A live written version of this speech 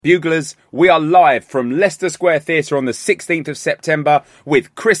Buglers, we are live from Leicester Square Theatre on the 16th of September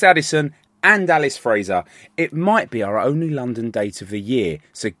with Chris Addison and Alice Fraser. It might be our only London date of the year,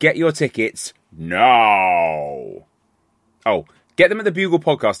 so get your tickets now. Oh, get them at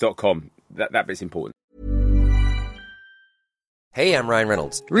thebuglepodcast.com. That bit's important. Hey, I'm Ryan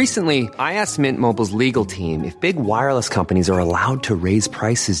Reynolds. Recently, I asked Mint Mobile's legal team if big wireless companies are allowed to raise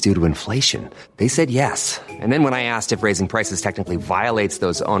prices due to inflation. They said yes. And then when I asked if raising prices technically violates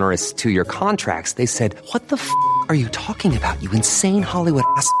those onerous two-year contracts, they said, what the f*** are you talking about, you insane Hollywood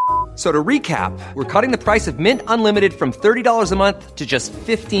ass f- So to recap, we're cutting the price of Mint Unlimited from $30 a month to just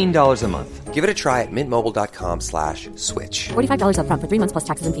 $15 a month. Give it a try at mintmobile.com/switch. $45 up front for 3 months plus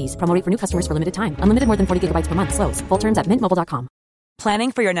taxes and fees. Promo rate for new customers for limited time. Unlimited more than 40 gigabytes per month. Slows full terms at mintmobile.com.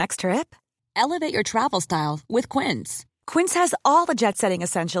 Planning for your next trip? Elevate your travel style with Quince. Quince has all the jet-setting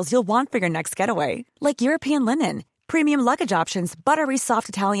essentials you'll want for your next getaway, like European linen, premium luggage options, buttery soft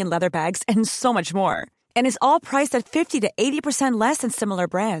Italian leather bags, and so much more. And is all priced at 50 to 80% less than similar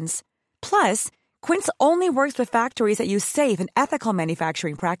brands. Plus, Quince only works with factories that use safe and ethical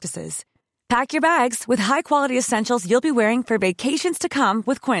manufacturing practices. Pack your bags with high-quality essentials you'll be wearing for vacations to come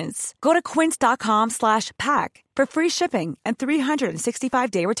with Quince. Go to quince.com/pack for free shipping and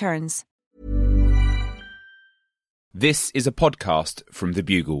 365-day returns. This is a podcast from The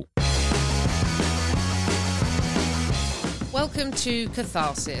Bugle. Welcome to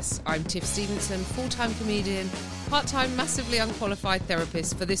Catharsis. I'm Tiff Stevenson, full-time comedian, part-time massively unqualified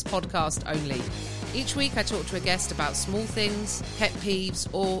therapist for this podcast only. Each week I talk to a guest about small things, pet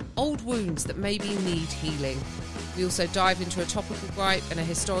peeves, or old wounds that maybe need healing. We also dive into a topical gripe and a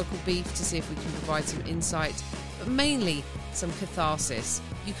historical beef to see if we can provide some insight, but mainly some catharsis.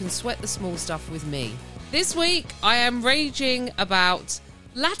 You can sweat the small stuff with me. This week I am raging about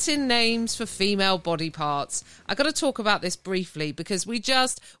Latin names for female body parts. I got to talk about this briefly because we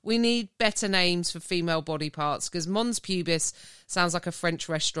need better names for female body parts, because Mons Pubis sounds like a French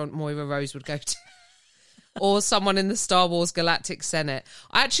restaurant Moira Rose would go to. Or someone in the Star Wars Galactic Senate.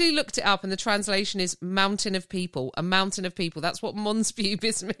 I actually looked it up and the translation is mountain of people. A mountain of people. That's what Mons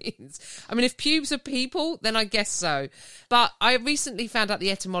Pubis means. I mean, if pubes are people, then I guess so. But I recently found out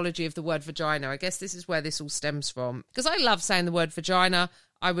the etymology of the word vagina. I guess this is where this all stems from. Because I love saying the word vagina.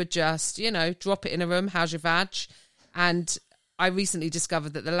 I would just, drop it in a room. How's your vag? And I recently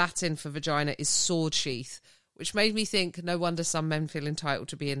discovered that the Latin for vagina is sword sheath, which made me think, no wonder some men feel entitled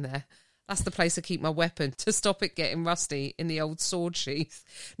to be in there. That's the place I keep my weapon, to stop it getting rusty in the old sword sheath.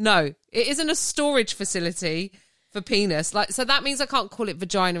 No, it isn't a storage facility for penis. So that means I can't call it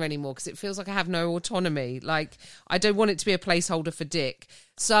vagina anymore because it feels like I have no autonomy. I don't want it to be a placeholder for dick.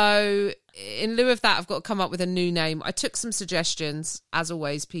 So in lieu of that, I've got to come up with a new name. I took some suggestions. As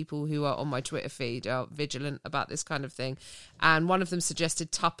always, people who are on my Twitter feed are vigilant about this kind of thing. And one of them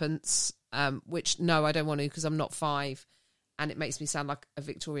suggested tuppence, which, no, I don't want to because I'm not 5. And it makes me sound like a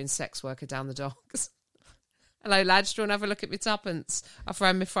Victorian sex worker down the docks. Hello, lads. Do you want to have a look at my tuppence? I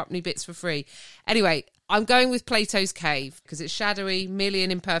throw my frupney bits for free. Anyway, I'm going with Plato's Cave because it's shadowy, merely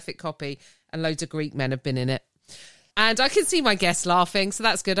an imperfect copy, and loads of Greek men have been in it. And I can see my guest laughing, so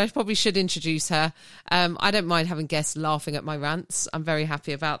that's good. I probably should introduce her. I don't mind having guests laughing at my rants. I'm very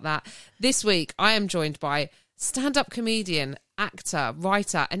happy about that. This week, I am joined by stand-up comedian, actor,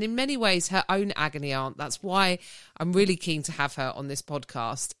 writer, and in many ways her own agony aunt. That's why I'm really keen to have her on this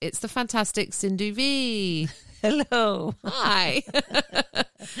podcast. It's the fantastic Sindhu V. Hello. Hi. Are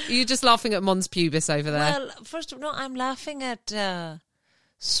you just laughing at Mons Pubis over there? Well, first of all, I'm laughing at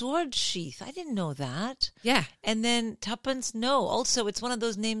sword sheath. I didn't know that. Yeah. And then tuppence, no. Also, it's one of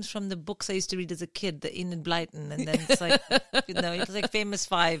those names from the books I used to read as a kid, the Enid Blyton. And then it's like, it's like Famous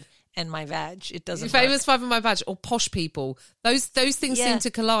Five and my vag. It doesn't Famous work. Five and my vag, or posh people. Those things seem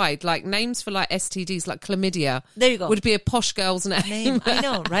to collide. Like names for like STDs, like chlamydia. There you go. Would be a posh girl's name. I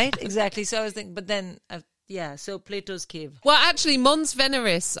know, right? Exactly. So I was thinking, but then, so Plato's Cave. Well, actually, Mons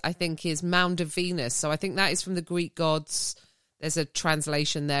Veneris, I think, is Mound of Venus. So I think that is from the Greek gods. There's a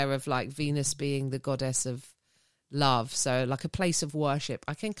translation there of like Venus being the goddess of love, so like a place of worship.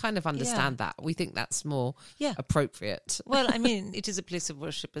 I can kind of understand that. We think that's more appropriate. Well, I mean, it is a place of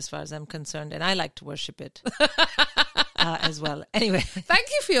worship as far as I'm concerned, and I like to worship it as well. Anyway. Thank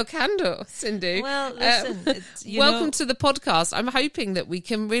you for your candor, Sindhu. Well, listen. Welcome to the podcast. I'm hoping that we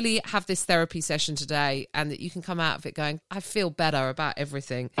can really have this therapy session today and that you can come out of it going, I feel better about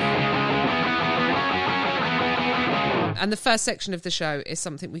everything. And the first section of the show is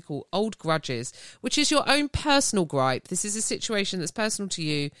something we call Old Grudges, which is your own personal gripe. This is a situation that's personal to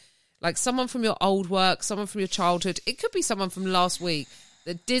you, like someone from your old work, someone from your childhood. It could be someone from last week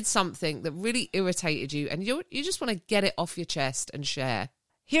that did something that really irritated you and you just want to get it off your chest and share.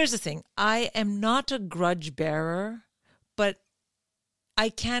 Here's the thing. I am not a grudge bearer, but I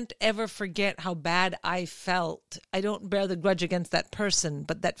can't ever forget how bad I felt. I don't bear the grudge against that person,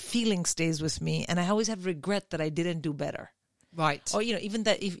 but that feeling stays with me. And I always have regret that I didn't do better. Right. Or, even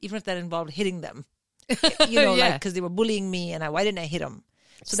if that involved hitting them, like because they were bullying me and why didn't I hit them?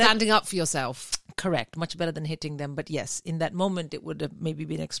 So Standing up for yourself. Correct. Much better than hitting them. But yes, in that moment, it would have maybe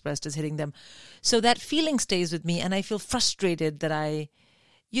been expressed as hitting them. So that feeling stays with me. And I feel frustrated that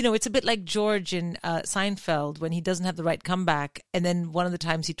it's a bit like George in Seinfeld when he doesn't have the right comeback. And then one of the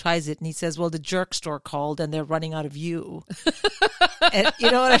times he tries it and he says, well, the jerk store called and they're running out of you. And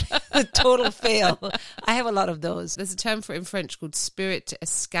you know what? A total fail. I have a lot of those. There's a term for it in French called spirit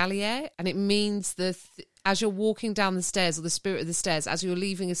escalier. And it means as you're walking down the stairs, or the spirit of the stairs, as you're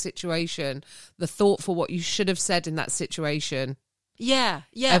leaving a situation, the thought for what you should have said in that situation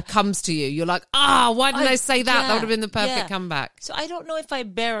comes to you. You're like, why didn't I say that? That would have been the perfect comeback. So I don't know if I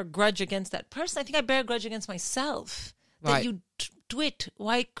bear a grudge against that person. I think I bear a grudge against myself. That Right. you do it.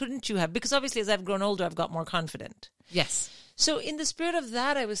 Why couldn't you have? Because obviously as I've grown older, I've got more confident. Yes. So in the spirit of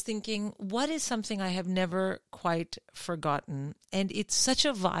that, I was thinking, what is something I have never quite forgotten? And it's such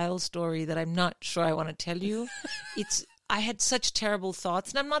a vile story that I'm not sure I want to tell you. I had such terrible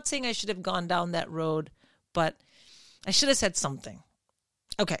thoughts. And I'm not saying I should have gone down that road, but I should have said something.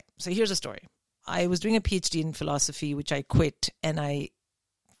 Okay, so here's a story. I was doing a PhD in philosophy, which I quit, and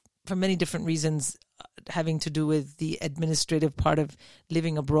for many different reasons, having to do with the administrative part of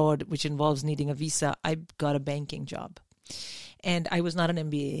living abroad, which involves needing a visa, I got a banking job. And I was not an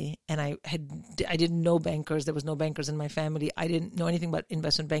MBA, and I didn't know bankers. There was no bankers in my family. I didn't know anything about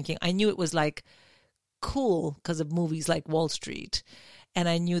investment banking. I knew it was like cool because of movies like Wall Street. And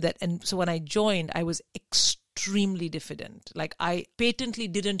I knew that. And so when I joined, I was extremely diffident. Like I patently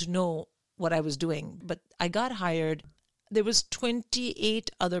didn't know what I was doing, but I got hired. There was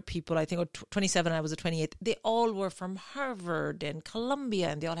 28 other people, I think, or 27. I was the 28th. They all were from Harvard and Columbia,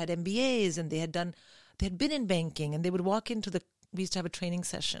 and they all had MBAs, and they had been in banking, and they would we used to have a training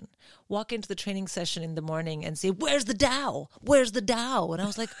session, walk into the training session in the morning and say, where's the Dow? Where's the Dow? And I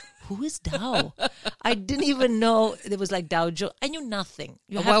was like, who is Dow? I didn't even know there was like Dow Jones. I knew nothing.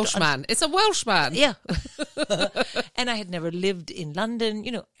 A Welshman. It's a Welshman. Yeah. And I had never lived in London.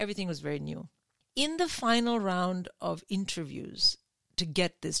 Everything was very new. In the final round of interviews to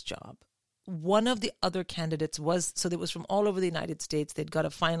get this job, one of the other candidates there was from all over the United States. They'd got a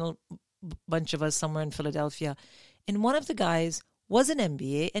final bunch of us somewhere in Philadelphia. And one of the guys was an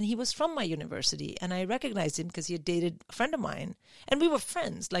MBA, and he was from my university. And I recognized him because he had dated a friend of mine. And we were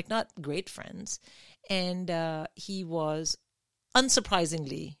friends, like not great friends. And he was,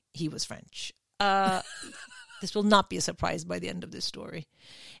 unsurprisingly, he was French. This will not be a surprise by the end of this story.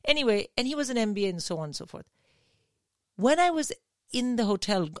 Anyway, and he was an MBA and so on and so forth. When I was in the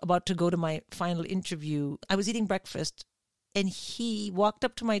hotel about to go to my final interview, I was eating breakfast, and he walked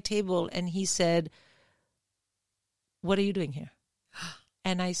up to my table and he said, what are you doing here?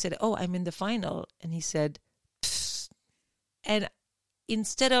 And I said, oh, I'm in the final. And he said, psst. And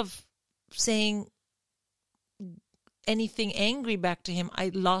instead of saying anything angry back to him, I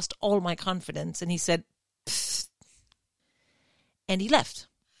lost all my confidence. And he said, psst. And he left.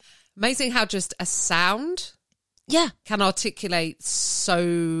 Amazing how just a sound can articulate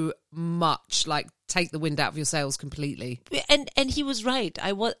so much, like take the wind out of your sails completely. And he was right.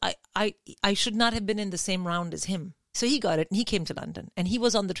 I should not have been in the same round as him. So he got it, and he came to London, and he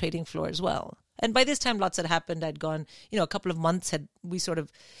was on the trading floor as well. And by this time, lots had happened. I'd gone, a couple of months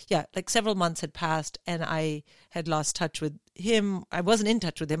several months had passed, and I had lost touch with him. I wasn't in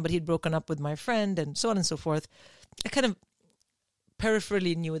touch with him, but he'd broken up with my friend, and so on and so forth. I kind of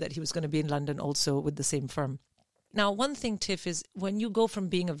peripherally knew that he was going to be in London also with the same firm. Now, one thing, Tiff, is when you go from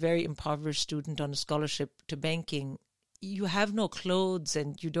being a very impoverished student on a scholarship to banking, you have no clothes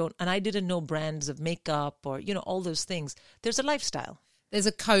and I didn't know brands of makeup or, all those things. There's a lifestyle. There's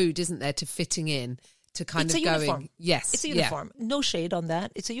a code, isn't there, to fitting in, to kind it's of a going. Uniform. Yes. It's a uniform. Yeah. No shade on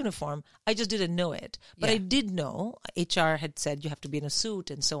that. It's a uniform. I just didn't know it. But I did know, HR had said you have to be in a suit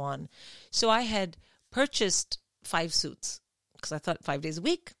and so on. So I had purchased 5 suits because I thought 5 days a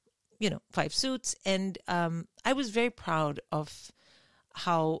week, 5 suits. And I was very proud of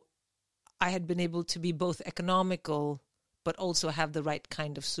how I had been able to be both economical but also have the right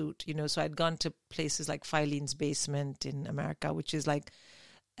kind of suit, So I'd gone to places like Filene's Basement in America, which is like,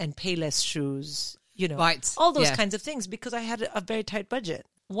 and Payless shoes, right. All those kinds of things because I had a very tight budget.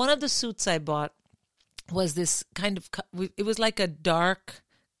 One of the suits I bought was this kind of, it was like a dark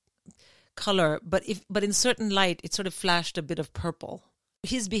color, but in certain light, it sort of flashed a bit of purple.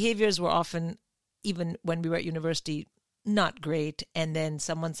 His behaviors were often, even when we were at university, not great. And then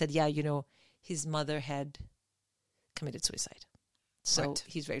someone said, yeah, his mother had committed suicide. So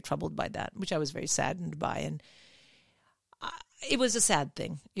he's very troubled by that, which I was very saddened by. And it was a sad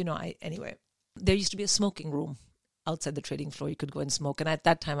thing. Anyway, there used to be a smoking room outside the trading floor. You could go and smoke. And at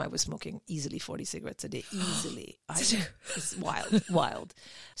that time, I was smoking easily 40 cigarettes a day. Easily. It's wild.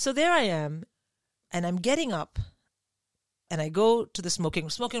 So there I am, and I'm getting up, and I go to the smoking room.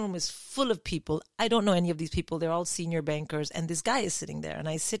 Smoking room is full of people. I don't know any of these people. They're all senior bankers. And this guy is sitting there, and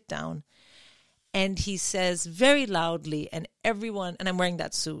I sit down. And he says very loudly, and everyone, and I'm wearing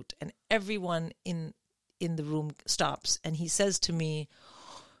that suit, and everyone in the room stops. And he says to me,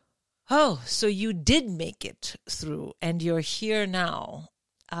 oh, so you did make it through, and you're here now,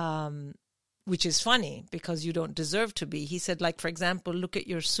 which is funny because you don't deserve to be. He said, like, for example, look at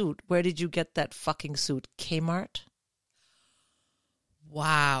your suit. Where did you get that fucking suit? Kmart?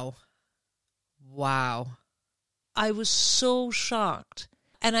 Wow. I was so shocked.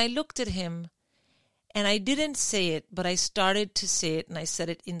 And I looked at him. And I didn't say it, but I started to say it, and I said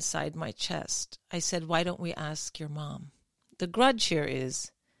it inside my chest. I said, why don't we ask your mom? The grudge here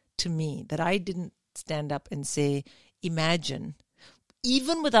is, to me, that I didn't stand up and say, imagine,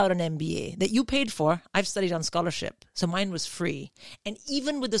 even without an MBA that you paid for, I've studied on scholarship, so mine was free. And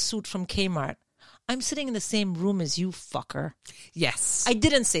even with a suit from Kmart, I'm sitting in the same room as you, fucker. Yes. I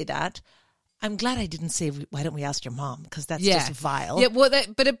didn't say that. I'm glad I didn't say, why don't we ask your mom? Because that's just vile. Yeah, well,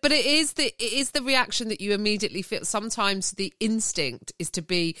 but it is the reaction that you immediately feel. Sometimes the instinct is to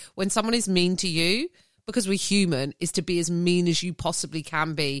be, when someone is mean to you, because we're human, is to be as mean as you possibly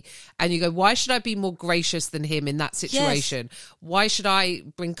can be. And you go, why should I be more gracious than him in that situation? Yes. Why should I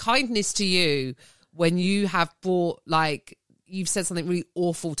bring kindness to you when you have brought, like, you've said something really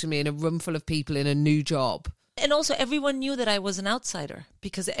awful to me in a room full of people in a new job? And also, everyone knew that I was an outsider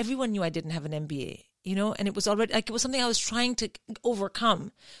because everyone knew I didn't have an MBA, and it was already, like, it was something I was trying to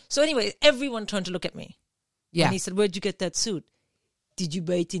overcome. So anyway, everyone turned to look at me. Yeah. And he said, where'd you get that suit? Did you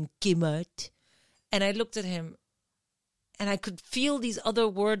buy it in Kmart? And I looked at him, and I could feel these other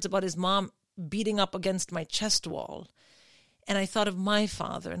words about his mom beating up against my chest wall. And I thought of my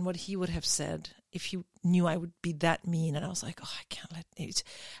father and what he would have said if he knew I would be that mean. And I was like, oh, I can't let it.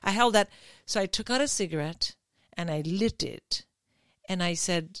 I held that. So I took out a cigarette. And I lit it, and I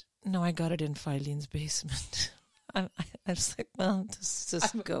said, no, I got it in Filene's basement. I was like, well,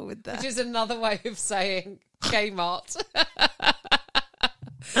 just go with that. Which is another way of saying Kmart.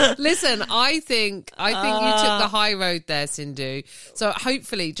 Listen, I think you took the high road there, Sindhu. So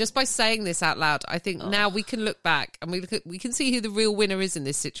hopefully, just by saying this out loud, I think now we can look back and we can see who the real winner is in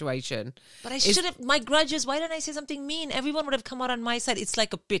this situation. But I should have. My grudge is, why didn't I say something mean? Everyone would have come out on my side. It's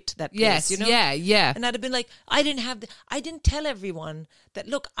like a bit, that yes, place, yeah. And I'd have been like, I didn't tell everyone that.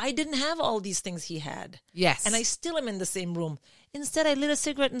 Look, I didn't have all these things he had. Yes, and I still am in the same room. Instead, I lit a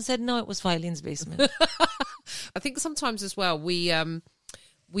cigarette and said, no, it was Filene's basement. I think sometimes as well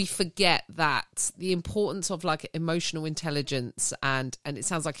we forget that the importance of, like, emotional intelligence, and it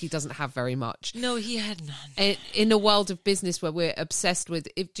sounds like he doesn't have very much. No, he had none. In a world of business where we're obsessed with,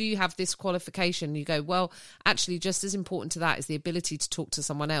 do you have this qualification? You go, well, actually, just as important to that is the ability to talk to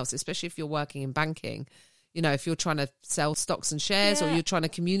someone else, especially if you're working in banking. If you're trying to sell stocks and shares, or you're trying to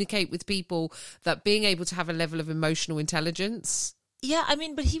communicate with people, that being able to have a level of emotional intelligence. Yeah, I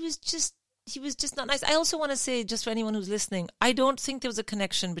mean, but he was just not nice. I also want to say, just for anyone who's listening, I don't think there was a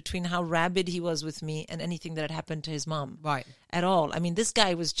connection between how rabid he was with me and anything that had happened to his mom. Right. At all. I mean, this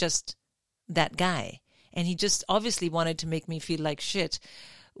guy was just that guy. And he just obviously wanted to make me feel like shit,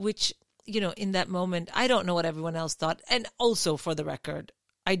 which, in that moment, I don't know what everyone else thought. And also, for the record,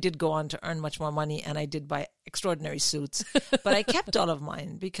 I did go on to earn much more money, and I did buy extraordinary suits. But I kept all of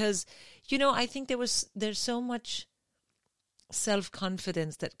mine because, I think there's so much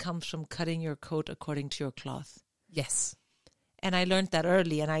self-confidence that comes from cutting your coat according to your cloth. Yes. And I learned that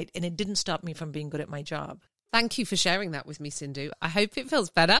early, and it didn't stop me from being good at my job. Thank you for sharing that with me, Sindhu. I hope it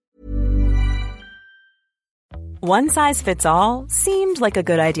feels better. One size fits all seemed like a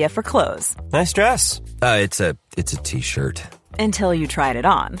good idea for clothes. Nice dress. It's a t-shirt. Until you tried it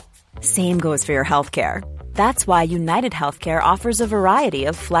on. Same goes for your healthcare. That's why United Healthcare offers a variety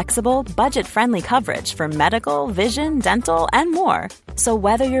of flexible, budget-friendly coverage for medical, vision, dental, and more. So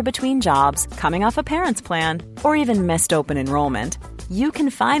whether you're between jobs, coming off a parent's plan, or even missed open enrollment, you can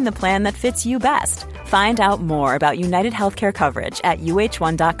find the plan that fits you best. Find out more about United Healthcare coverage at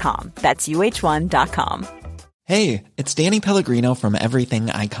UH1.com. That's UH1.com. Hey, it's Danny Pellegrino from Everything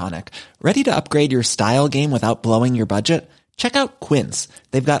Iconic. Ready to upgrade your style game without blowing your budget? Check out Quince.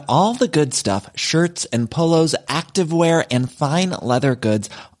 They've got all the good stuff, shirts and polos, activewear, and fine leather goods,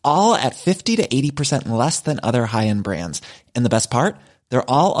 all at 50 to 80% less than other high-end brands. And the best part? They're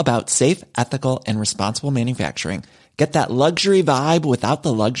all about safe, ethical, and responsible manufacturing. Get that luxury vibe without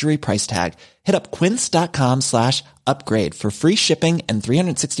the luxury price tag. Hit up quince.com/upgrade for free shipping and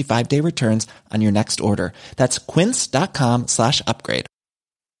 365-day returns on your next order. That's quince.com/upgrade.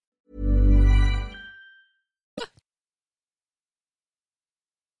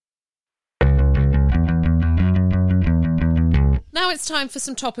 Now it's time for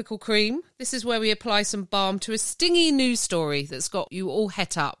some topical cream. This is where we apply some balm to a stingy news story that's got you all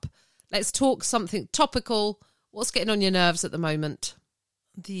het up. Let's talk something topical. What's getting on your nerves at the moment?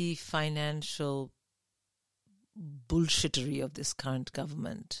 The financial bullshittery of this current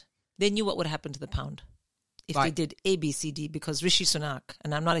government. They knew what would happen to the pound if they did A, B, C, D, because Rishi Sunak,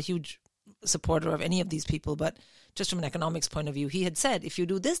 and I'm not a huge supporter of any of these people, but just from an economics point of view, he had said, if you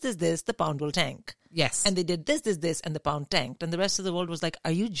do this, the pound will tank. Yes. And they did this, and the pound tanked. And the rest of the world was like,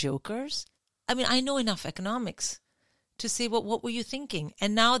 are you jokers? I mean, I know enough economics to say, well, what were you thinking?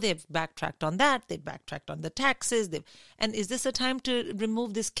 And now they've backtracked on that. They've backtracked on the taxes. And is this a time to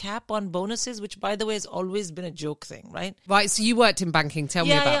remove this cap on bonuses, which, by the way, has always been a joke thing, right? Right, so you worked in banking. Tell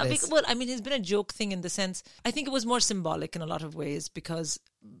me about this. Well, I mean, it's been a joke thing in the sense, I think it was more symbolic in a lot of ways because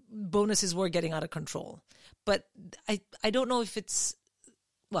bonuses were getting out of control. But I don't know if it's,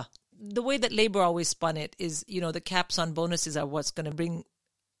 well, the way that Labour always spun it is, you know, the caps on bonuses are what's going to bring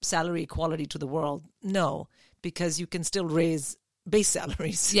salary equality to the world. No, because you can still raise base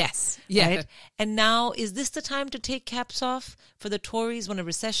salaries. Yes. Yeah. Right? And now, is this the time to take caps off for the Tories when a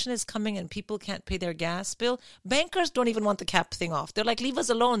recession is coming and people can't pay their gas bill? Bankers don't even want the cap thing off. They're like, leave us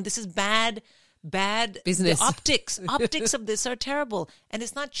alone. This is bad business. The optics of this are terrible. And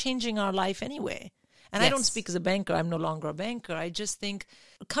it's not changing our life anyway. And yes. I don't speak as a banker. I'm no longer a banker. I just think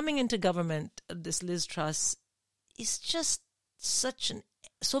coming into government, this Liz Truss is just so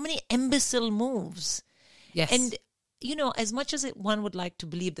many imbecile moves. Yes. And, you know, as much as one would like to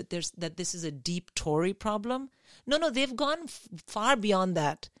believe that this is a deep Tory problem, no, they've gone far beyond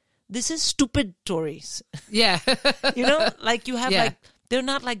that. This is stupid Tories. Yeah. You know, like you have they're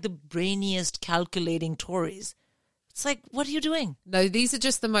not like the brainiest calculating Tories. It's like, what are you doing? No, these are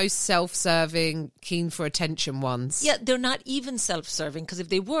just the most self-serving, keen for attention ones. Yeah, they're not even self-serving, because if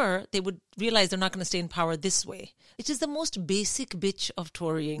they were, they would realize they're not going to stay in power this way. It is the most basic bitch of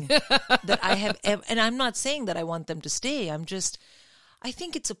Torying that I have ever, and I'm not saying that I want them to stay. I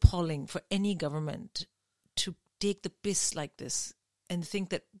think it's appalling for any government to take the piss like this and think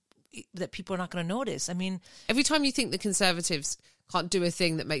that people are not going to notice. I mean, every time you think the Conservatives can't do a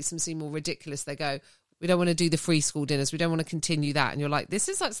thing that makes them seem more ridiculous, they go, we don't want to do the free school dinners. We don't want to continue that. And you're like, this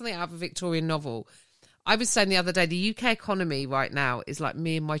is like something out of a Victorian novel. I was saying the other day, the UK economy right now is like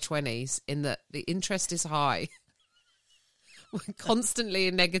me in my 20s in that the interest is high. We're constantly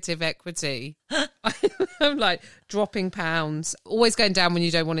in negative equity. I'm like dropping pounds, always going down when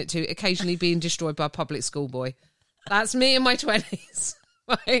you don't want it to, occasionally being destroyed by a public schoolboy. That's me in my 20s.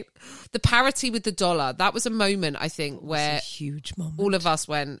 Right. The parity with the dollar, that was a moment, I think, where a huge moment. All of us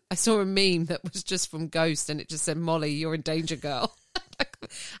went, I saw a meme that was just from Ghost and it just said, Molly, you're in danger, girl,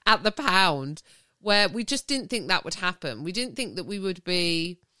 at the pound, where we just didn't think that would happen. We didn't think that we would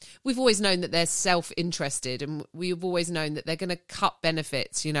be, we've always known that they're self-interested and we've always known that they're going to cut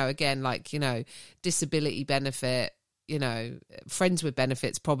benefits, you know, again, like, you know, disability benefit, you know, friends with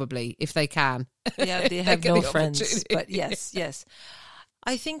benefits probably, if they can. Yeah, they have no friends, but yes.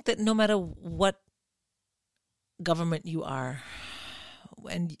 I think that no matter what government you are,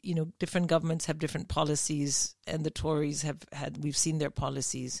 and, you know, different governments have different policies, and the Tories we've seen their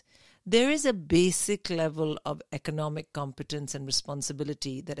policies, there is a basic level of economic competence and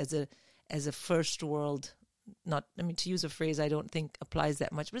responsibility that as a first world, to use a phrase I don't think applies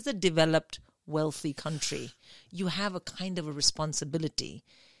that much, but as a developed, wealthy country, you have a kind of a responsibility.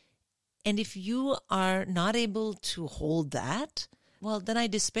 And if you are not able to hold that, well, then I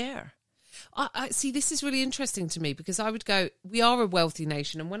despair. I see, this is really interesting to me because I would go, we are a wealthy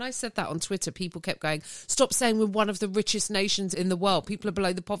nation. And when I said that on Twitter, people kept going, stop saying we're one of the richest nations in the world. People are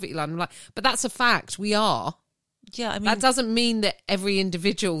below the poverty line. I'm like, but that's a fact. We are. Yeah, I mean, that doesn't mean that every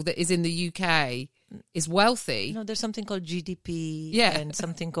individual that is in the UK is wealthy. No, there's something called GDP and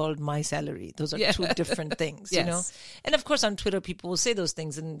something called my salary. Those are two different things, yes. You know? And of course on Twitter people will say those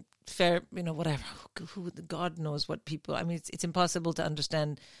things and whatever. God knows what people, I mean, it's impossible to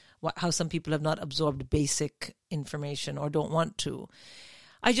understand how some people have not absorbed basic information or don't want to.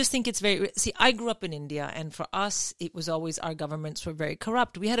 I just think it's I grew up in India, and for us, it was always our governments were very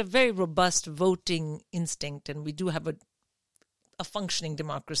corrupt. We had a very robust voting instinct, and we do have a a functioning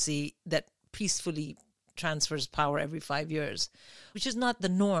democracy that peacefully transfers power every 5 years, which is not the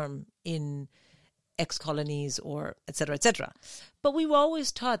norm in ex-colonies or et cetera, et cetera. But we were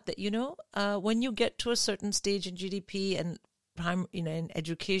always taught that, when you get to a certain stage in GDP and in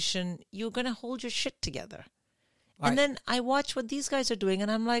education, you're going to hold your shit together. Right. And then I watch what these guys are doing,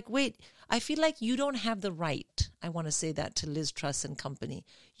 and I'm like, wait, I feel like you don't have the right. I want to say that to Liz Truss and company.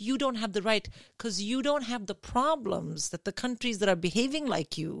 You don't have the right because you don't have the problems that the countries that are behaving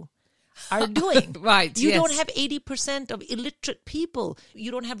like you are doing. Right. You don't have 80% of illiterate people. You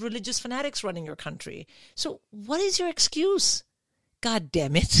don't have religious fanatics running your country. So what is your excuse? God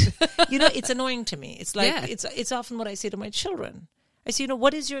damn it. It's annoying to me. It's like, it's often what I say to my children. I say,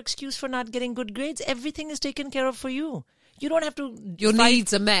 what is your excuse for not getting good grades? Everything is taken care of for you. You don't have to... Your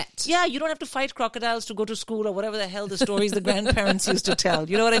needs are met. Yeah, you don't have to fight crocodiles to go to school or whatever the hell the stories the grandparents used to tell.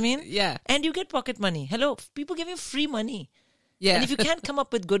 You know what I mean? Yeah. And you get pocket money. Hello, people give you free money. Yeah. And if you can't come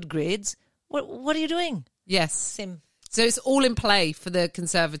up with good grades, what are you doing? Yes. Same. So it's all in play for the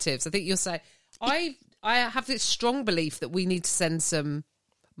Conservatives. I think you'll say... I have this strong belief that we need to send some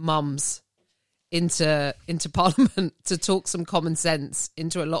mums into Parliament to talk some common sense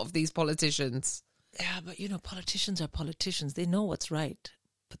into a lot of these politicians. Yeah, but politicians are politicians. They know what's right,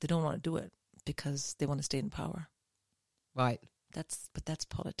 but they don't want to do it because they want to stay in power. Right. That's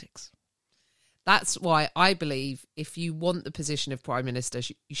politics. That's why I believe if you want the position of Prime Minister,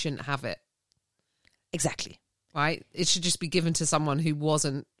 you shouldn't have it. Exactly. Right? It should just be given to someone who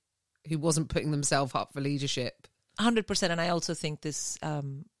wasn't putting themselves up for leadership. 100%. And I also think this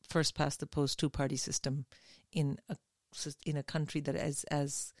first past the post two-party system in a country that is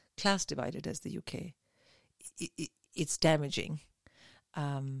as class divided as the UK, it's damaging.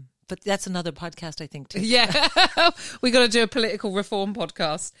 But that's another podcast, I think, too. Yeah. We got to do a political reform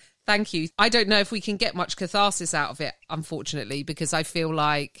podcast. Thank you. I don't know if we can get much catharsis out of it, unfortunately, because I feel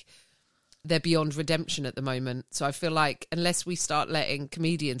like they're beyond redemption at the moment. So I feel like unless we start letting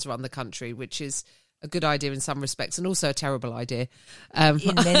comedians run the country, which is a good idea in some respects and also a terrible idea.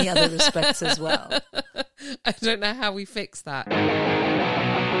 In many other respects as well. I don't know how we fix that.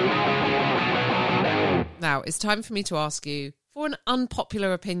 Now, it's time for me to ask you for an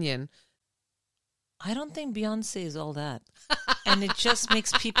unpopular opinion. I don't think Beyonce is all that. And it just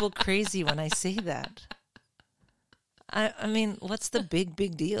makes people crazy when I say that. I mean, what's the big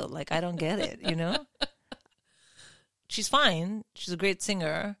deal? Like, I don't get it, She's fine. She's a great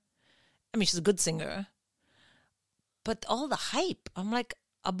singer. I mean, she's a good singer. But all the hype, I'm like,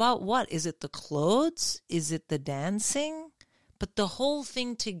 about what? Is it the clothes? Is it the dancing? But the whole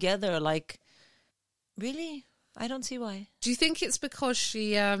thing together, like, really? I don't see why. Do you think it's because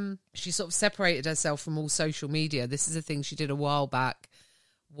she sort of separated herself from all social media? This is a thing she did a while back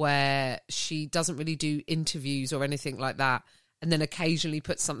where she doesn't really do interviews or anything like that, and then occasionally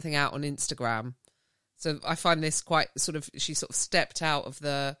puts something out on Instagram. So I find this quite she sort of stepped out of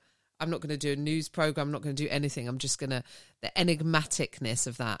I'm not going to do a news program, I'm not going to do anything, I'm just going to, the enigmaticness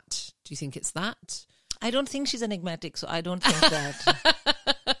of that. Do you think it's that? I don't think she's enigmatic, so I don't think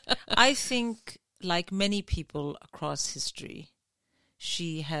that. I think, like many people across history,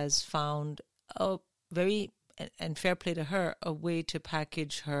 she has found a very, and fair play to her, a way to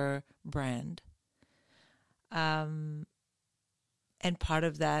package her brand. And part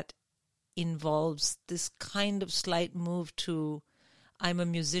of that involves this kind of slight move to, I'm a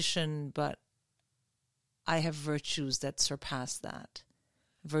musician, but I have virtues that surpass that.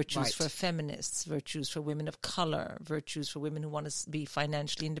 Virtues for feminists, virtues for women of color, virtues for women who want to be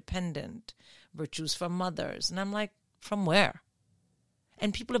financially independent, virtues for mothers. And I'm like, from where?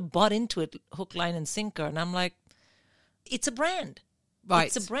 And people have bought into it hook, line, and sinker. And I'm like, it's a brand. Right.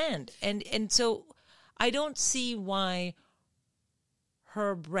 It's a brand. And so I don't see why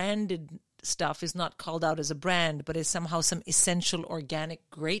her branded stuff is not called out as a brand, but is somehow some essential organic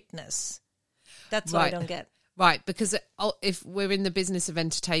greatness. That's what I don't get. Right, because if we're in the business of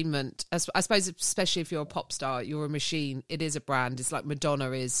entertainment, I suppose especially if you're a pop star, you're a machine, it is a brand. It's like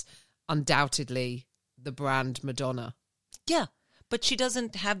Madonna is undoubtedly the brand Madonna. Yeah, but she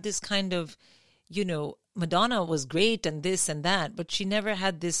doesn't have this kind of, Madonna was great and this and that, but she never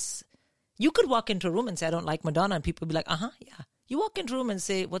had this. You could walk into a room and say, I don't like Madonna, and people would be like, yeah. You walk into a room and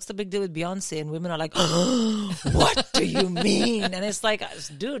say, what's the big deal with Beyonce? And women are like, what do you mean? And it's like,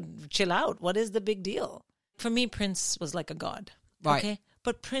 dude, chill out. What is the big deal? For me, Prince was like a god. Right. Okay?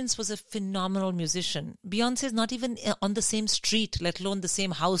 But Prince was a phenomenal musician. Beyonce is not even on the same street, let alone the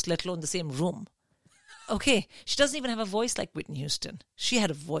same house, let alone the same room. Okay? She doesn't even have a voice like Whitney Houston. She had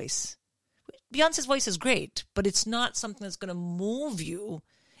a voice. Beyonce's voice is great, but it's not something that's going to move you,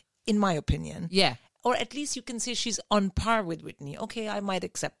 in my opinion. Yeah. or at least you can say she's on par with Whitney. Okay, I might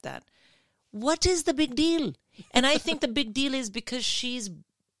accept that. What is the big deal? And I think the big deal is because she's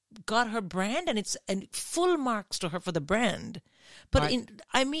got her brand, and full marks to her for the brand. But Right.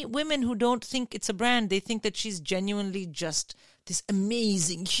 I meet women who don't think it's a brand. They think that she's genuinely just this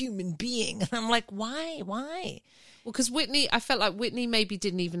amazing human being. And I'm like, why? Why? Well, because I felt like Whitney maybe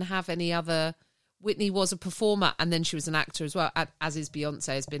didn't even have any other. Whitney was a performer, and then she was an actor as well, as is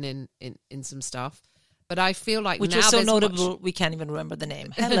Beyonce has been in some stuff. But I feel like Which now is so there's notable, we can't even remember the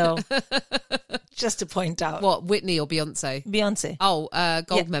name. Hello. Just to point out. What, Whitney or Beyonce? Beyonce. Oh,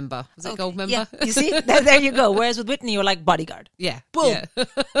 Gold Yeah. Member. Was it Okay. Gold Member? Yeah. You see? There you go. Whereas with Whitney, you're like Bodyguard. Yeah. Boom.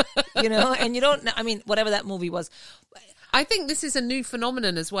 Yeah. And you don't, I mean, whatever that movie was. I think this is a new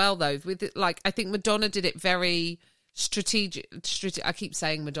phenomenon as well, though. With it, like, I think Madonna did it very strategic. I keep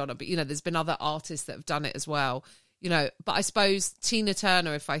saying Madonna, but there's been other artists that have done it as well. But I suppose Tina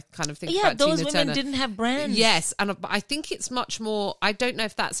Turner, if I kind of think about those Tina women Turner, didn't have brands. Yes, but I think it's much more. I don't know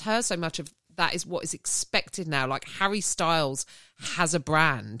if that's her so much of that is what is expected now. Like Harry Styles has a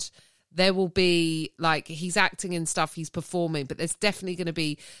brand. There will be like he's acting in stuff, he's performing, but there's definitely going to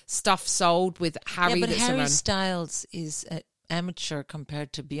be stuff sold with Harry. Yeah, but that's Harry around. Styles is amateur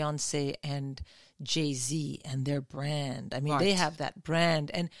compared to Beyonce and Jay-Z and their brand. I mean, they Right. have that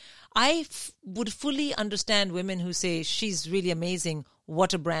brand. And I would fully understand women who say she's really amazing,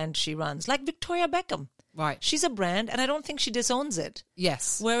 what a brand she runs. Like Victoria Beckham. Right. She's a brand, and I don't think she disowns it.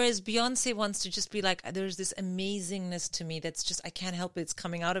 Yes. Whereas Beyonce wants to just be like, there's this amazingness to me that's just, I can't help it. It's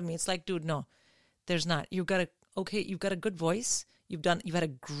coming out of me. It's like, dude, no, there's not. You've got a good voice. You've had a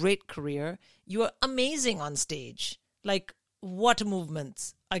great career. You are amazing on stage. Like, what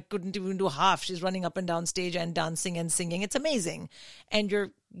movements? I couldn't even do half. She's running up and down stage and dancing and singing. It's amazing. And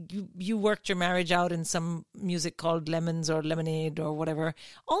you worked your marriage out in some music called Lemons or Lemonade or whatever.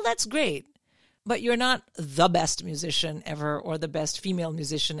 All that's great. But you're not the best musician ever or the best female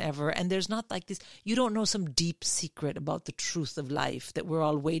musician ever. And there's not like this. You don't know some deep secret about the truth of life that we're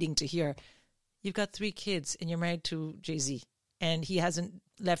all waiting to hear. You've got 3 kids and you're married to Jay-Z. And he hasn't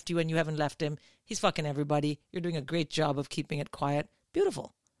left you and you haven't left him. He's fucking everybody. You're doing a great job of keeping it quiet.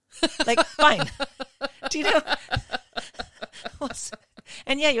 Beautiful. Like, fine. Do you know?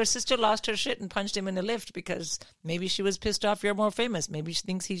 And yeah, your sister lost her shit and punched him in the lift because maybe she was pissed off you're more famous. Maybe she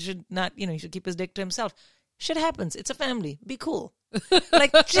thinks he should not, he should keep his dick to himself. Shit happens. It's a family. Be cool.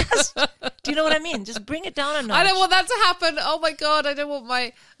 Like, just, do you know what I mean? Just bring it down a notch. I don't want that to happen. Oh my God. I don't want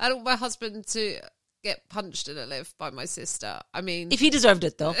my husband to get punched in a lift by my sister. I mean, if he deserved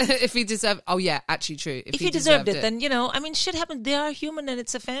it, though. If he deserved, oh yeah, actually true. If he deserved it, then shit happens. They are human, and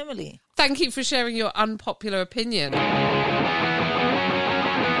it's a family. Thank you for sharing your unpopular opinion.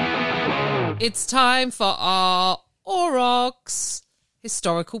 It's time for our Aurochs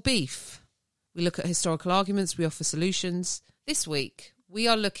historical beef. We look at historical arguments. We offer solutions. This week we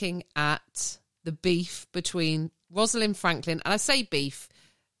are looking at the beef between Rosalind Franklin, and I say beef.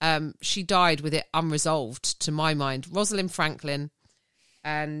 She died with it unresolved, to my mind. Rosalind Franklin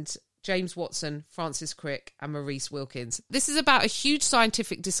and James Watson, Francis Crick, and Maurice Wilkins. This is about a huge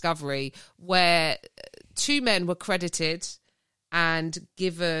scientific discovery where 2 men were credited and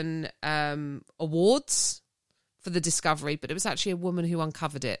given awards for the discovery, but it was actually a woman who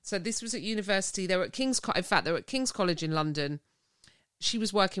uncovered it. So this was at university. They were at King's College in London. She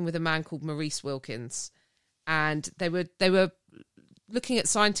was working with a man called Maurice Wilkins, and they were looking at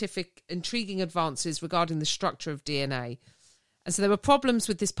scientific, intriguing advances regarding the structure of DNA. And so there were problems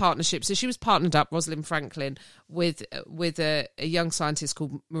with this partnership. So she was partnered up, Rosalind Franklin, with a young scientist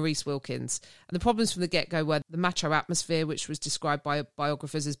called Maurice Wilkins. And the problems from the get-go were the macho atmosphere, which was described by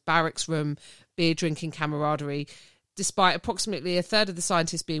biographers as barracks room, beer drinking camaraderie. Despite approximately a third of the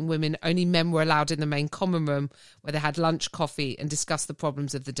scientists being women, only men were allowed in the main common room where they had lunch, coffee, and discussed the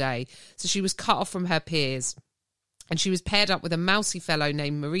problems of the day. So she was cut off from her peers. And she was paired up with a mousy fellow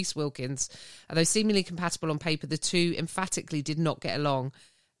named Maurice Wilkins. Although seemingly compatible on paper, the 2 emphatically did not get along.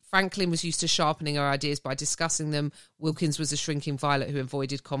 Franklin was used to sharpening her ideas by discussing them. Wilkins was a shrinking violet who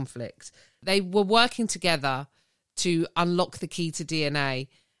avoided conflict. They were working together to unlock the key to DNA,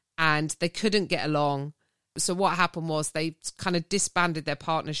 and they couldn't get along. So what happened was they kind of disbanded their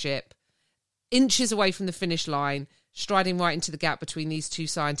partnership. Inches away from the finish line, striding right into the gap between these 2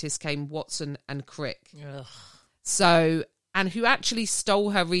 scientists, came Watson and Crick. Ugh. So, and who actually stole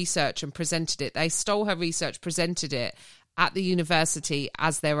her research and presented it. They stole her research, presented it at the university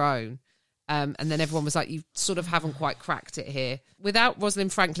as their own. And then everyone was like, you sort of haven't quite cracked it here. Without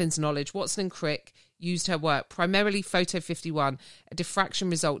Rosalind Franklin's knowledge, Watson and Crick used her work, primarily Photo 51, a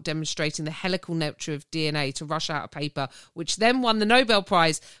diffraction result demonstrating the helical nature of DNA, to rush out a paper, which then won the Nobel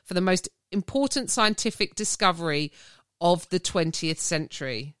Prize for the most important scientific discovery of the 20th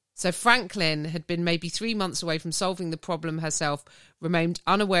century. So Franklin had been maybe 3 months away from solving the problem herself, remained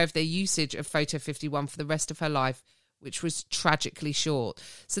unaware of their usage of Photo 51 for the rest of her life, which was tragically short.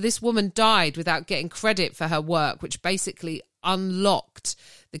 So this woman died without getting credit for her work, which basically unlocked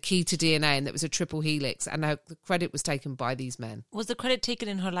the key to DNA, and that was a triple helix, and the credit was taken by these men. Was the credit taken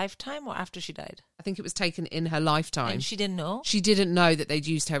in her lifetime or after she died? I think it was taken in her lifetime. And she didn't know? She didn't know that they'd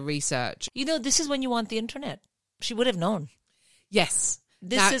used her research. You know, this is when you want the internet. She would have known. Yes.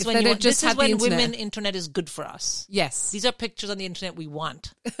 This now, is when, internet. women internet is good for us. Yes. These are pictures on the internet we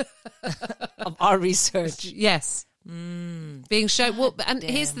want of our research. Yes. Being shown. Well, and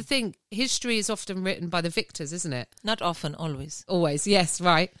here's the thing. History is often written by the victors, isn't it? Not often, always. Always, yes,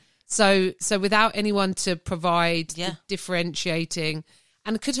 right. So without anyone to provide the differentiating,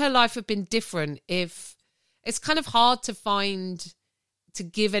 and could her life have been different if... It's kind of hard to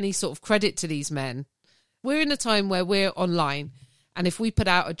give any sort of credit to these men. We're in a time where we're online, and if we put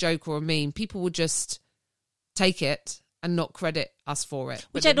out a joke or a meme, people will just take it and not credit us for it.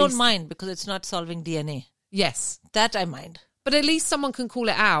 Which I don't mind, because it's not solving DNA. Yes. That I mind. But at least someone can call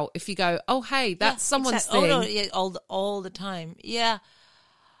it out if you go, oh, hey, that's someone's thing. Oh, no, yeah, all the time. Yeah.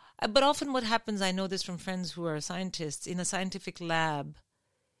 But often what happens, I know this from friends who are scientists, in a scientific lab,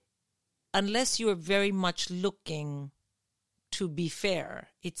 unless you are very much looking to be fair,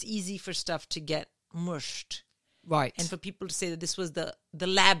 it's easy for stuff to get mushed. Right. And for people to say that this was the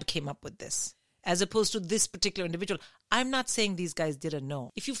lab came up with this, as opposed to this particular individual. I'm not saying these guys didn't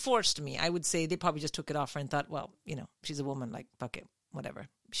know. If you forced me, I would say they probably just took it off her and thought, well, you know, she's a woman, like, fuck it, whatever.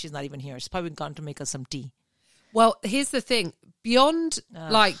 She's not even here. She's probably gone to make us some tea. Well, here's the thing. Beyond,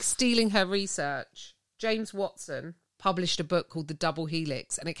 stealing her research, James Watson published a book called The Double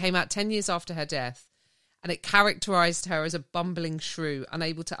Helix, and it came out 10 years after her death, and it characterised her as a bumbling shrew,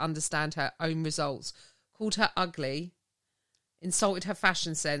 unable to understand her own results, called her ugly, insulted her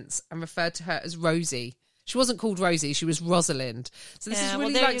fashion sense, and referred to her as Rosie. She wasn't called Rosie, she was Rosalind. So this is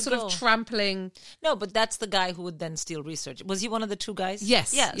really sort of trampling. No, but that's the guy who would then steal research. Was he one of the two guys?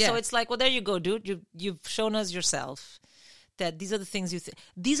 Yes. Yeah. So it's like, well, there you go, dude. You've shown us yourself that these are the things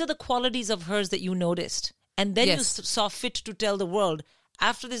these are the qualities of hers that you noticed. And then you saw fit to tell the world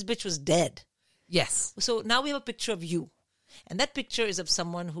after this bitch was dead. Yes. So now we have a picture of you. And that picture is of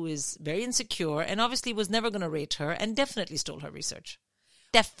someone who is very insecure and obviously was never going to rate her and definitely stole her research.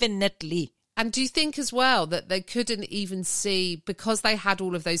 Definitely. And do you think as well that they couldn't even see, because they had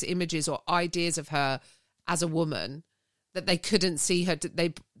all of those images or ideas of her as a woman, that they couldn't see her?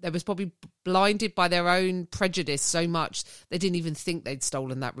 They was probably blinded by their own prejudice so much they didn't even think they'd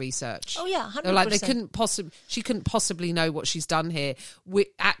stolen that research. Oh yeah, 100%. They're like, she couldn't possibly know what she's done here.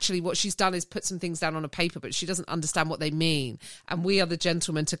 Actually, what she's done is put some things down on a paper, but she doesn't understand what they mean. And we are the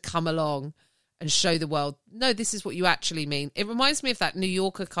gentlemen to come along and show the world, no, this is what you actually mean. It reminds me of that New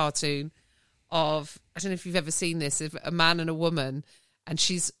Yorker cartoon of, I don't know if you've ever seen this, of a man and a woman, and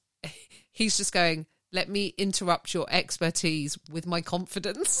he's just going, let me interrupt your expertise with my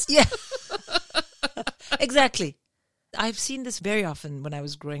confidence. Yeah. Exactly. I've seen this very often when I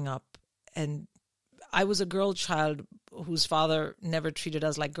was growing up, and I was a girl child whose father never treated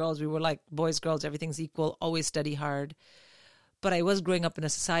us like girls. We were like boys, girls, everything's equal, always study hard. But I was growing up in a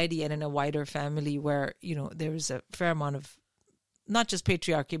society and in a wider family where, you know, there was a fair amount of not just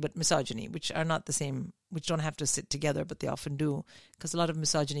patriarchy, but misogyny, which are not the same, which don't have to sit together, but they often do, because a lot of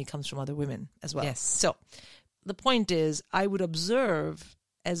misogyny comes from other women as well. Yes. So the point is, I would observe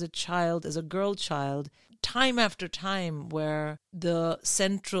as a child, as a girl child, time after time where the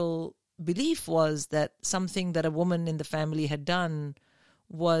central belief was that something that a woman in the family had done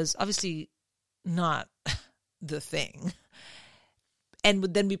was obviously not the thing, and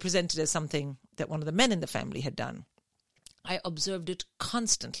would then be presented as something that one of the men in the family had done. I observed it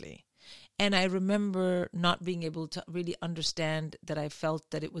constantly. And I remember not being able to really understand that. I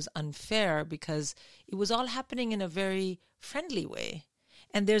felt that it was unfair because it was all happening in a very friendly way.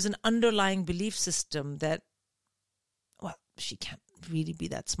 And there's an underlying belief system that, well, she can't really be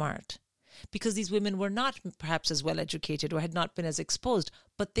that smart. Because these women were not perhaps as well educated or had not been as exposed,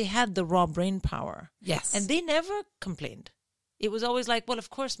 but they had the raw brain power. Yes. And they never complained. It was always like, well,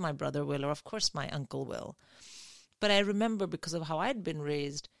 of course my brother will, or of course my uncle will. But I remember, because of how I'd been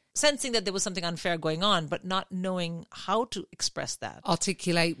raised, sensing that there was something unfair going on, but not knowing how to express that.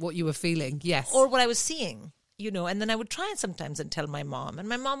 Articulate what you were feeling, yes. Or what I was seeing, you know. And then I would try and sometimes and tell my mom. And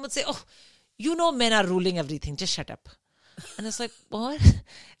my mom would say, oh, you know men are ruling everything, just shut up. And it's like, what?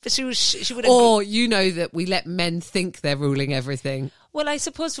 But she would. Or you know that we let men think they're ruling everything. Well, I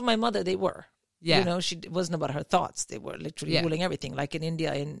suppose for my mother they were. Yeah. You know, it wasn't about her thoughts. They were literally ruling everything. Like in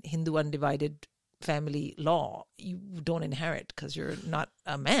India, in Hindu undivided family law, you don't inherit because you're not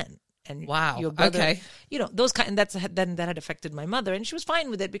a man. And wow. Your brother, okay. You know, those kind. And that had affected my mother, and she was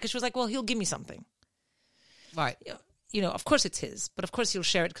fine with it because she was like, "Well, he'll give me something." Right. You know, of course it's his, but of course he'll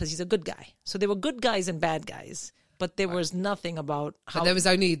share it because he's a good guy. So there were good guys and bad guys, but there was nothing about how. But there was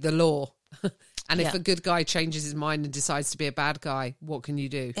only the law. And if a good guy changes his mind and decides to be a bad guy, what can you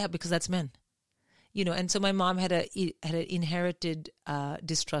do? Yeah, because that's men. You know, and so my mom had an inherited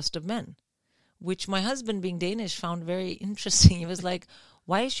distrust of men, which my husband, being Danish, found very interesting. He was like,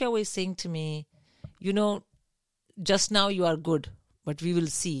 "Why is she always saying to me, you know, just now you are good, but we will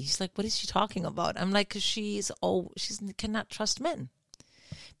see." He's like, "What is she talking about?" I'm like, "Because she cannot trust men.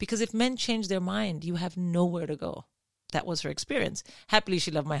 Because if men change their mind, you have nowhere to go." That was her experience. Happily,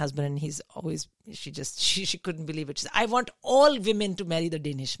 she loved my husband, and he's always, she couldn't believe it. She said, "I want all women to marry the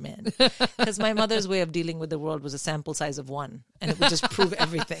Danish man." Because my mother's way of dealing with the world was a sample size of one, and it would just prove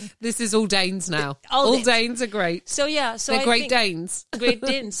everything. This is all Danes now. All Danes are great. So yeah. They're Great Danes. Great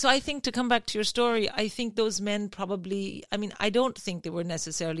Danes. So I think, to come back to your story, I think those men probably, I mean, I don't think they were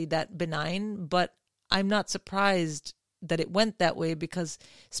necessarily that benign, but I'm not surprised that it went that way because,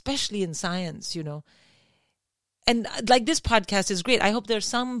 especially in science, you know, and like this podcast is great. I hope there's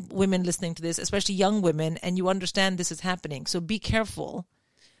some women listening to this, especially young women, and you understand this is happening. So be careful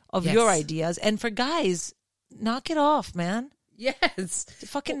of your ideas. And for guys, knock it off, man. Yes.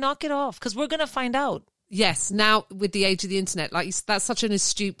 Fucking knock it off, because we're going to find out. Yes. Now, with the age of the internet, like that's such an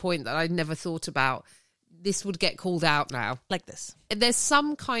astute point that I never thought about. This would get called out now. Like this. There's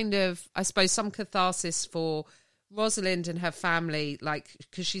some kind of, I suppose, some catharsis for Rosalind and her family, like,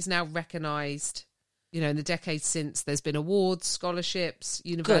 because she's now recognised. You know, in the decades since, there's been awards, scholarships,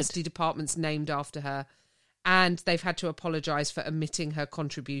 university departments named after her, and they've had to apologise for omitting her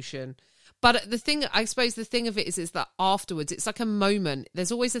contribution. But the thing of it is that afterwards, it's like a moment.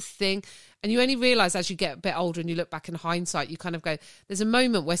 There's always a thing, and you only realise as you get a bit older and you look back in hindsight, you kind of go, there's a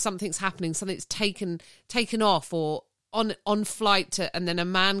moment where something's happening, something's taken off or on flight and then a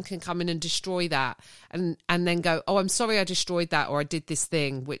man can come in and destroy that and then go, "Oh, I'm sorry I destroyed that," or "I did this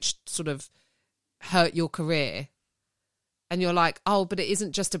thing," which sort of hurt your career, and you're like, "Oh, but it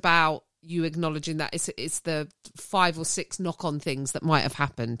isn't just about you acknowledging that, it's the 5 or 6 knock-on things that might have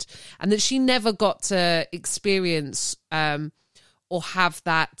happened," and that she never got to experience or have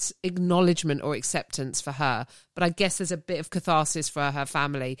that acknowledgement or acceptance for her. But I guess there's a bit of catharsis for her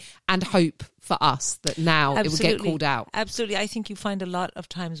family and hope for us that now it would get called out. Absolutely. I think you find a lot of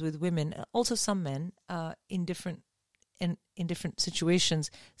times with women, also some men, in different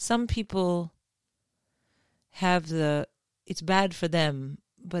situations, some people have it's bad for them,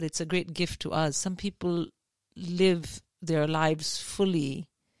 but it's a great gift to us. Some people live their lives fully,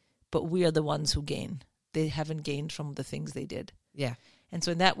 but we are the ones who gain. They haven't gained from the things they did. Yeah. And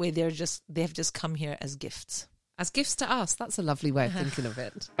so in that way, they have just come here as gifts. As gifts to us. That's a lovely way of thinking of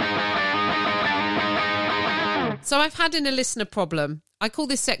it. So I've had in a listener problem. I call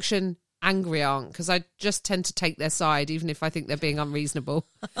this section Angry Aunt, because I just tend to take their side, even if I think they're being unreasonable.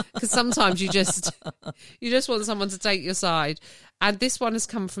 Because sometimes you just want someone to take your side. And this one has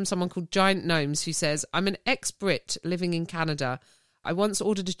come from someone called Giant Gnomes, who says, "I'm an ex-Brit living in Canada. I once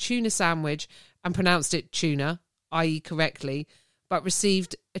ordered a tuna sandwich and pronounced it tuna, i.e. correctly, but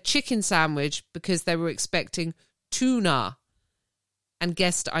received a chicken sandwich because they were expecting tuna and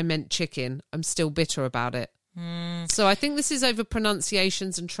guessed I meant chicken. I'm still bitter about it." So I think this is over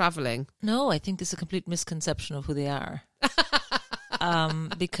pronunciations and travelling. No, I think this is a complete misconception of who they are.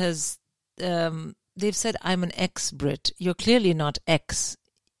 Because they've said, "I'm an ex-Brit." You're clearly not ex.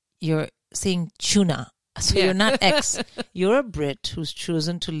 You're saying tuna. So you're not ex. You're a Brit who's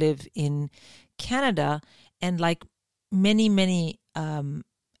chosen to live in Canada. And like many, many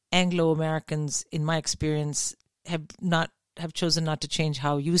Anglo-Americans, in my experience, have chosen not to change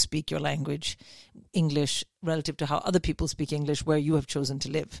how you speak your language, English, relative to how other people speak English, where you have chosen to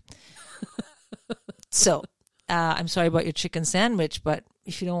live. So, I'm sorry about your chicken sandwich, but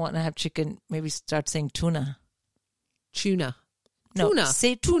if you don't want to have chicken, maybe start saying tuna. Tuna. No, tuna.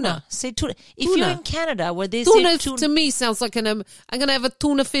 Say tuna. Say tuna. If Tuna. you're in Canada, where they Tuna say tuna, to me sounds like I'm going to have a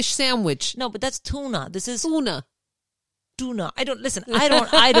tuna fish sandwich. no, but that's tuna. This is Tuna. tuna. I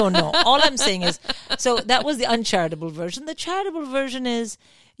don't know. All I'm saying is, so that was the uncharitable version. The charitable version is,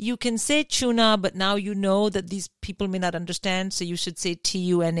 you can say tuna, but now you know that these people may not understand, so you should say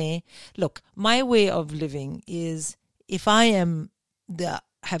tuna. Look, my way of living is, if I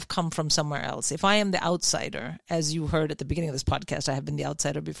have come from somewhere else, if I am the outsider, as you heard at the beginning of this podcast, I have been the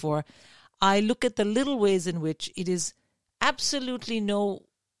outsider before, I look at the little ways in which it is absolutely no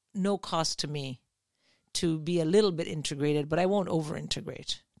no cost to me to be a little bit integrated, but I won't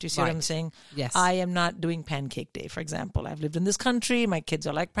over-integrate. Do you see what I'm saying? Yes. I am not doing Pancake Day, for example. I've lived in this country. My kids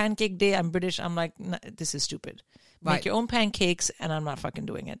are like, Pancake Day. I'm British. I'm like, nah, this is stupid. Make your own pancakes, and I'm not fucking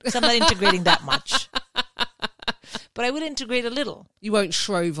doing it. Because I'm not integrating that much. But I would integrate a little. You won't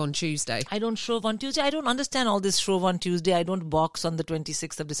Shrove on Tuesday. I don't Shrove on Tuesday. I don't understand all this Shrove on Tuesday. I don't box on the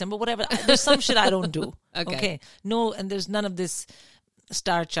 26th of December, whatever. There's some shit I don't do. Okay. No, and there's none of this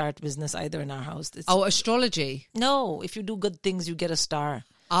star chart business either in our house. It's, astrology. No, if you do good things, you get a star.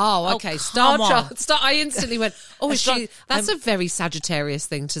 Oh, okay. Star chart. I instantly went, that's a very Sagittarius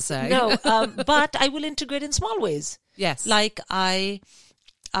thing to say. No, but I will integrate in small ways. Yes. Like my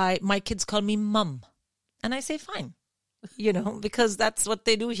kids call me mum. And I say, fine. Because that's what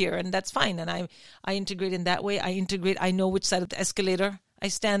they do here, and that's fine. And I integrate in that way. I know which side of the escalator I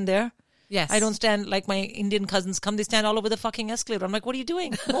stand there. Yes. I don't stand like my Indian cousins come. They stand all over the fucking escalator. I'm like, what are you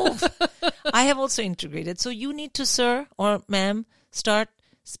doing? Move. I have also integrated. So you need to, sir or ma'am, start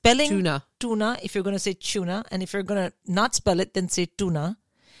spelling tuna if you're going to say tuna. And if you're going to not spell it, then say tuna.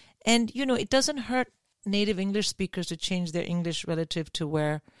 And, it doesn't hurt native English speakers to change their English relative to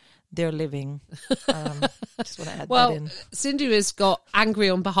where they're living. Just want to add that in. Sindhu has got angry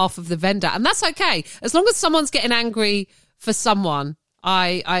on behalf of the vendor, and that's okay. As long as someone's getting angry for someone,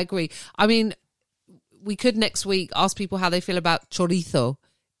 I agree. I mean, we could next week ask people how they feel about chorizo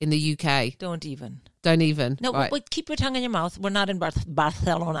in the UK. Don't even. No, right. Wait, keep your tongue in your mouth. We're not in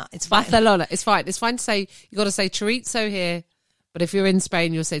Barcelona. It's fine. Barcelona, it's fine. It's fine to say, you got to say chorizo here, but if you're in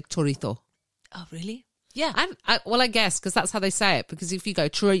Spain, you'll say chorizo. Oh, really? Yeah. I guess, because that's how they say it. Because if you go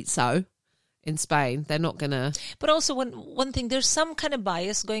chorizo in Spain, they're not going to... But also, one thing, there's some kind of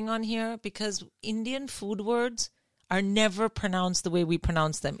bias going on here, because Indian food words are never pronounced the way we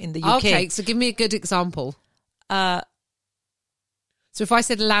pronounce them in the UK. Okay, so give me a good example. So if I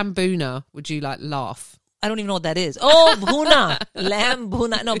said lambuna, would you laugh? I don't even know what that is. Oh, bhuna.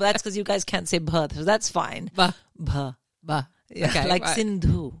 Lambuna. No, but that's because you guys can't say bh, so that's fine. Bah. Yeah, okay, like right.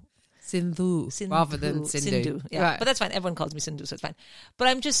 Sindhu. Sindhu rather than Sindhu. Yeah, right. But that's fine. Everyone calls me Sindhu, so it's fine. But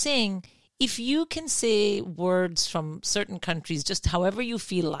I'm just saying, if you can say words from certain countries just however you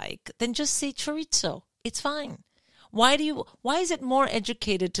feel like, then just say chorizo. It's fine. Why is it more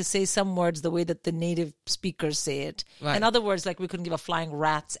educated to say some words the way that the native speakers say it? Right. In other words, like we couldn't give a flying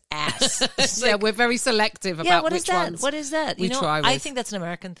rat's ass. Yeah, we're very selective about what which is that? ones What is that? we try with. I think that's an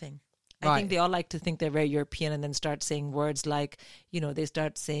American thing. I think they all like to think they're very European and then start saying words like, they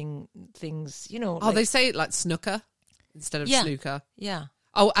start saying things, they say it like snooker instead of snooker. Yeah.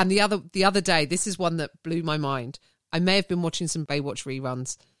 Oh, and the other day, this is one that blew my mind. I may have been watching some Baywatch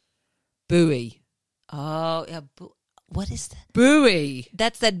reruns. Buoy. Oh, yeah. What is that? Buoy.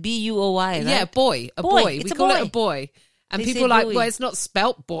 That's that B-U-O-Y, right? Yeah, boy. A boy. It's we a call boy. it a boy. And They people say are like, buoy. well, it's not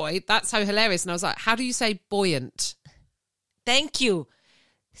spelt boy. That's so hilarious. And I was like, how do you say buoyant? Thank you.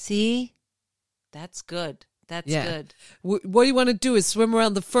 See? That's good. That's good. What you want to do is swim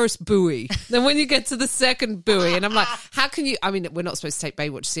around the first buoy. Then when you get to the second buoy, and I'm like, how can you... I mean, we're not supposed to take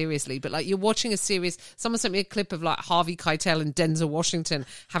Baywatch seriously, but you're watching a series... Someone sent me a clip of Harvey Keitel and Denzel Washington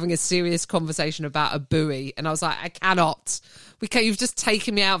having a serious conversation about a buoy. And I was like, I cannot. You've just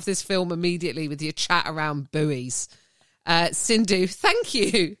taken me out of this film immediately with your chat around buoys. Sindhu, thank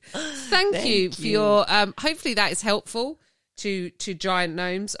you. Thank you for your... hopefully that is helpful to giant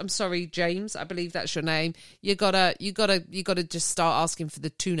gnomes. I'm sorry, James. I believe that's your name. You gotta just start asking for the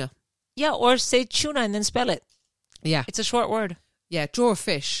tuna. Yeah, or say tuna and then spell it. Yeah, it's a short word. Yeah, draw a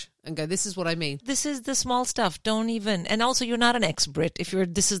fish and go, this is what I mean. This is the small stuff. Don't even. And also, you're not an ex-Brit.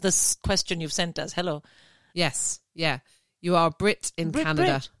 This is the question you've sent us. Hello. Yes. Yeah. You are a Brit in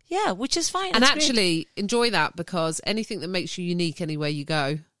Canada. Brit. Yeah, which is fine. And That's actually, enjoy that, because anything that makes you unique anywhere you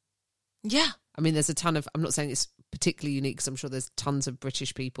go. Yeah. I mean, there's a ton of... I'm not saying it's particularly unique, because I'm sure there's tons of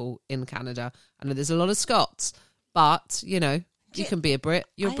British people in Canada. I know there's a lot of Scots, but, you can be a Brit.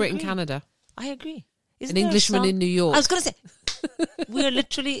 You're a Brit in Canada. I agree. An Englishman in New York. I was going to say, we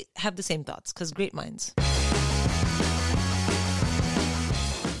literally have the same thoughts, because great minds.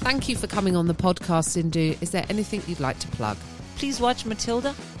 Thank you for coming on the podcast, Sindhu. Is there anything you'd like to plug? Please watch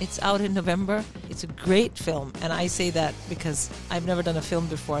Matilda. It's out in November. It's a great film. And I say that because I've never done a film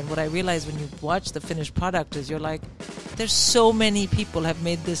before. And what I realize when you watch the finished product is you're like, there's so many people have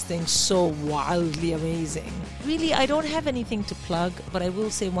made this thing so wildly amazing. Really, I don't have anything to plug, but I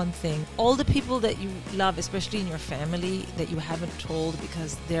will say one thing. All the people that you love, especially in your family, that you haven't told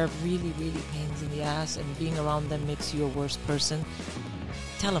because they're really, really pains in the ass and being around them makes you a worse person,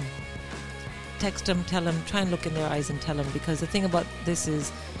 tell them. Text them, tell them, try and look in their eyes and tell them, because the thing about this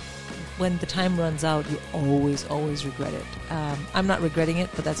is when the time runs out, you always regret it. I'm not regretting it,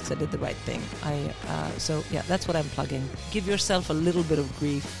 but that's because I did the right thing. So that's what I'm plugging. Give yourself a little bit of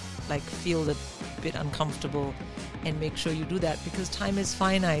grief, like feel a bit uncomfortable, and make sure you do that, because time is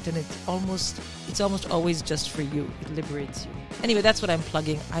finite and it's almost always just for you. It liberates you. Anyway, that's what I'm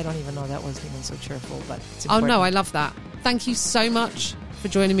plugging. I don't even know, that wasn't even so cheerful, but it's important. Oh no, I love that. Thank you so much for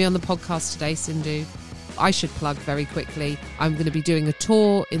joining me on the podcast today, Sindhu. I should plug very quickly, I'm going to be doing a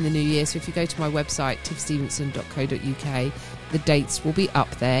tour in the new year, so if you go to my website, tiffstevenson.co.uk, the dates will be up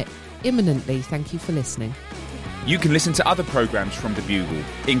there imminently. Thank you for listening. You can listen to other programmes from The Bugle,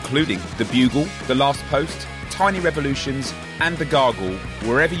 including The Bugle, The Last Post, Tiny Revolutions, and The Gargle,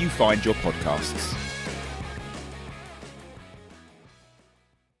 wherever you find your podcasts.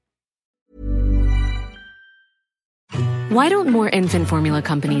 Why don't more infant formula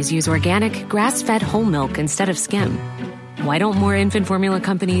companies use organic, grass-fed whole milk instead of skim? Why don't more infant formula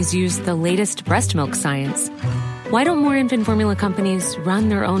companies use the latest breast milk science? Why don't more infant formula companies run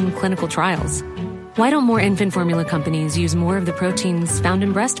their own clinical trials? Why don't more infant formula companies use more of the proteins found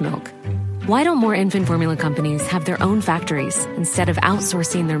in breast milk? Why don't more infant formula companies have their own factories instead of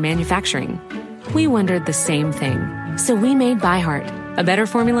outsourcing their manufacturing? We wondered the same thing. So we made ByHeart, a better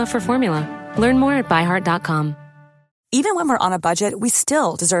formula for formula. Learn more at byheart.com. Even when we're on a budget, we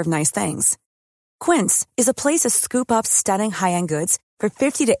still deserve nice things. Quince is a place to scoop up stunning high-end goods for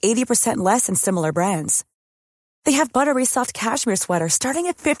 50 to 80% less than similar brands. They have buttery soft cashmere sweaters starting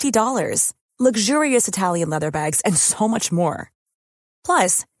at $50, luxurious Italian leather bags, and so much more.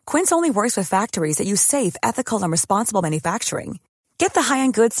 Plus, Quince only works with factories that use safe, ethical, and responsible manufacturing. Get the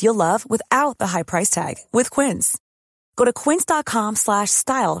high-end goods you'll love without the high price tag with Quince. Go to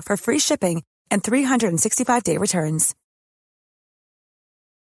quince.com/style for free shipping and 365-day returns.